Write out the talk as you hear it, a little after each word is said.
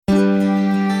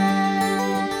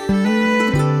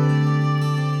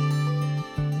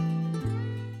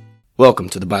Welcome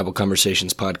to the Bible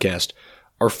Conversations podcast.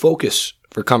 Our focus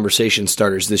for conversation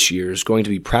starters this year is going to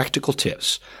be practical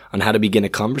tips on how to begin a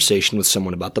conversation with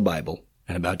someone about the Bible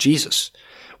and about Jesus.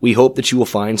 We hope that you will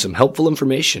find some helpful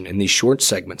information in these short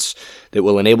segments that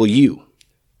will enable you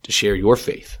to share your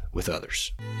faith with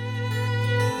others.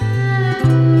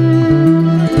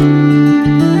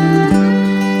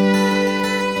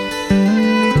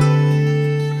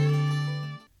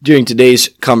 During today's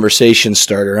conversation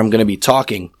starter, I'm going to be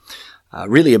talking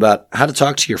really about how to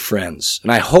talk to your friends.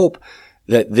 And I hope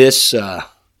that this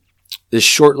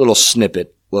short little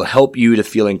snippet will help you to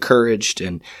feel encouraged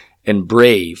and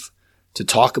brave to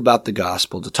talk about the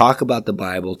gospel, to talk about the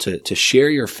Bible, to share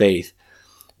your faith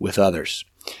with others.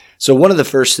 So one of the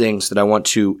first things that I want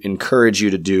to encourage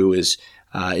you to do is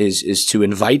to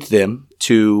invite them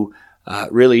to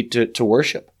really to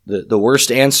worship. The worst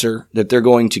answer that they're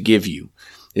going to give you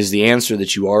is the answer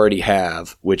that you already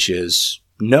have, which is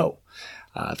no.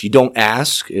 If you don't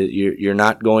ask, you're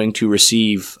not going to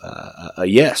receive a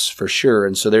yes for sure.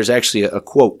 And so there's actually a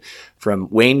quote from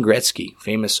Wayne Gretzky,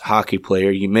 famous hockey player: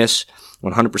 "You miss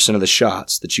 100% of the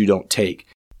shots that you don't take."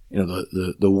 You know,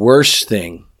 the worst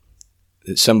thing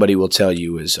that somebody will tell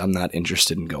you is, "I'm not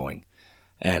interested in going."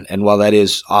 And while that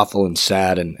is awful and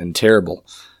sad and terrible,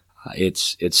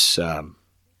 it's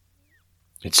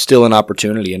still an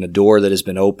opportunity and a door that has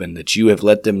been opened, that you have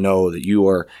let them know that you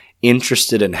are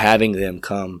interested in having them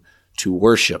come to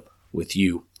worship with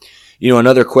you. You know,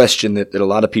 another question that a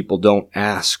lot of people don't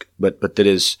ask, but that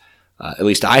is, at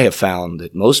least I have found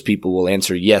that most people will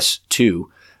answer yes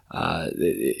to.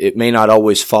 It may not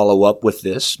always follow up with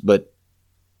this, but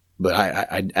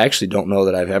I actually don't know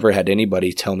that I've ever had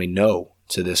anybody tell me no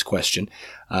to this question,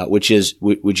 which is,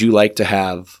 would you like to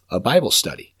have a Bible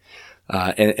study?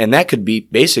 And that could be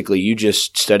basically you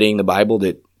just studying the Bible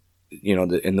that, you know,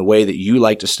 in the way that you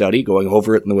like to study, going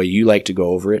over it in the way you like to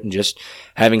go over it, and just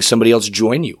having somebody else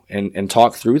join you and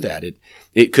talk through that.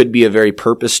 It could be a very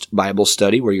purposed Bible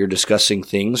study where you're discussing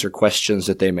things or questions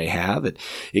that they may have.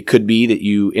 It could be that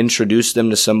you introduce them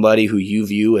to somebody who you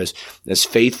view as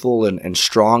faithful and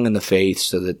strong in the faith,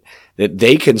 so that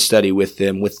they can study with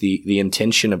them with the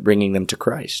intention of bringing them to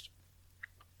Christ.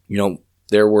 You know,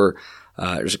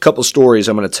 there's a couple stories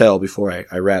I'm going to tell before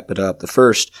I wrap it up. The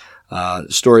first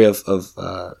story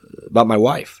about my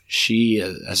wife. She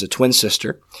has a twin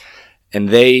sister, and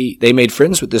they made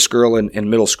friends with this girl in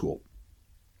middle school.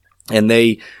 And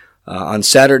they on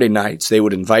Saturday nights they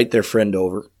would invite their friend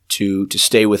over to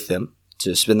stay with them,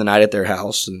 to spend the night at their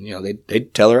house. And you know,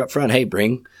 they'd tell her up front, "Hey,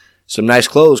 bring some nice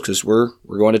clothes because we're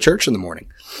going to church in the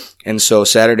morning." And so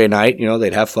Saturday night, you know,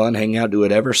 they'd have fun, hang out, do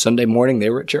whatever. Sunday morning they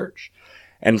were at church.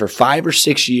 And for 5 or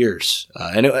 6 years,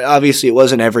 obviously it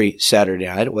wasn't every Saturday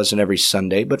night, it wasn't every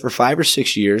Sunday, but for 5 or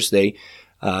 6 years, they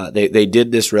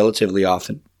did this relatively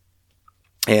often.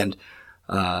 And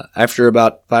after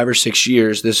about 5 or 6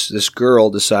 years, this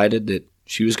girl decided that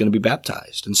she was going to be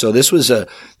baptized. And so this was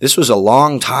a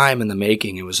long time in the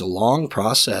making. It was a long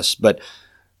process, but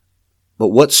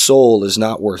what soul is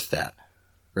not worth that,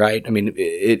 right? I mean,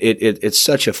 it's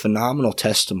such a phenomenal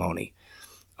testimony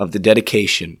of the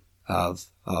dedication of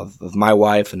my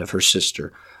wife and of her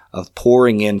sister, of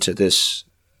pouring into this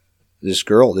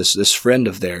girl, this friend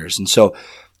of theirs. And so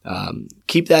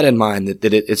keep that in mind,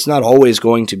 that it's not always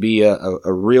going to be a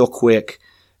real quick,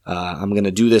 I'm going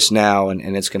to do this now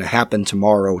and it's going to happen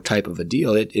tomorrow type of a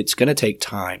deal. It's going to take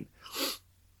time.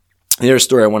 The other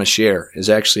story I want to share is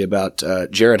actually about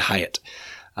Jared Hyatt.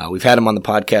 We've had him on the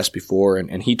podcast before,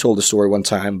 and he told a story one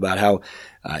time about how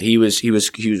he was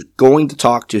going to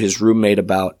talk to his roommate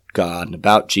about God and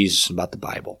about Jesus and about the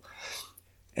Bible.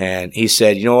 And he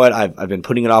said, "You know what? I've been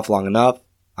putting it off long enough.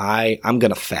 I'm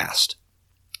going to fast,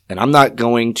 and I'm not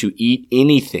going to eat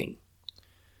anything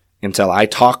until I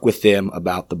talk with them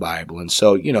about the Bible." And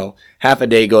so, you know, half a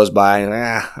day goes by and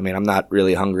I'm not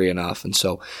really hungry enough. And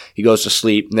so he goes to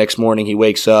sleep. Next morning he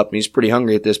wakes up and he's pretty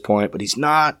hungry at this point, but he's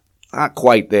not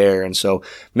quite there. And so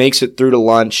makes it through to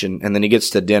lunch, and then he gets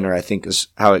to dinner, I think is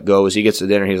how it goes. He gets to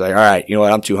dinner, he's like, "All right, you know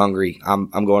what, I'm too hungry. I'm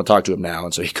going to talk to him now."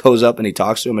 And so he goes up and he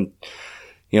talks to him and,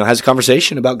 you know, has a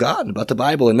conversation about God and about the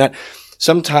Bible. And that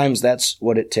sometimes that's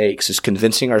what it takes, is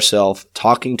convincing ourselves,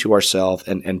 talking to ourselves,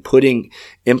 and putting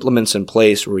implements in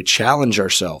place where we challenge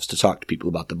ourselves to talk to people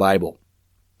about the Bible.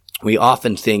 We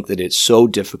often think that it's so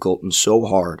difficult and so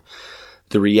hard.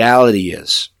 The reality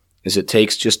is it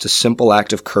takes just a simple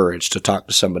act of courage to talk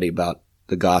to somebody about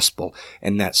the gospel,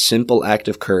 and that simple act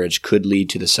of courage could lead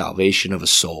to the salvation of a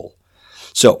soul.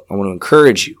 So I want to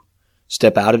encourage you,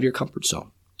 step out of your comfort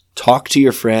zone. Talk to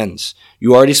your friends.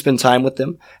 You already spend time with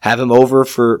them. Have them over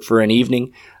for an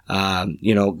evening.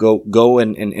 Go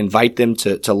and invite them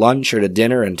to lunch or to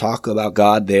dinner and talk about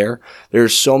God there.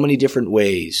 There's so many different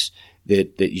ways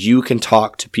that you can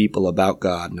talk to people about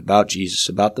God and about Jesus,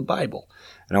 about the Bible.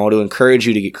 And I want to encourage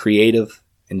you to get creative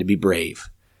and to be brave.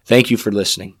 Thank you for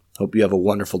listening. Hope you have a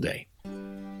wonderful day.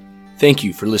 Thank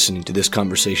you for listening to this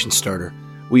Conversation Starter.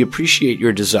 We appreciate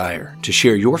your desire to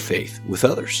share your faith with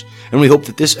others, and we hope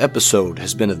that this episode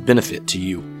has been of benefit to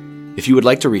you. If you would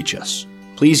like to reach us,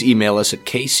 please email us at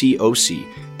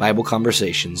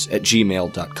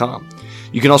kcocbibleconversations@gmail.com.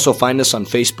 You can also find us on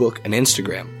Facebook and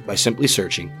Instagram by simply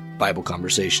searching Bible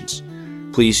Conversations.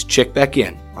 Please check back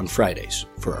in on Fridays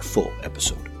for our full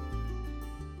episode.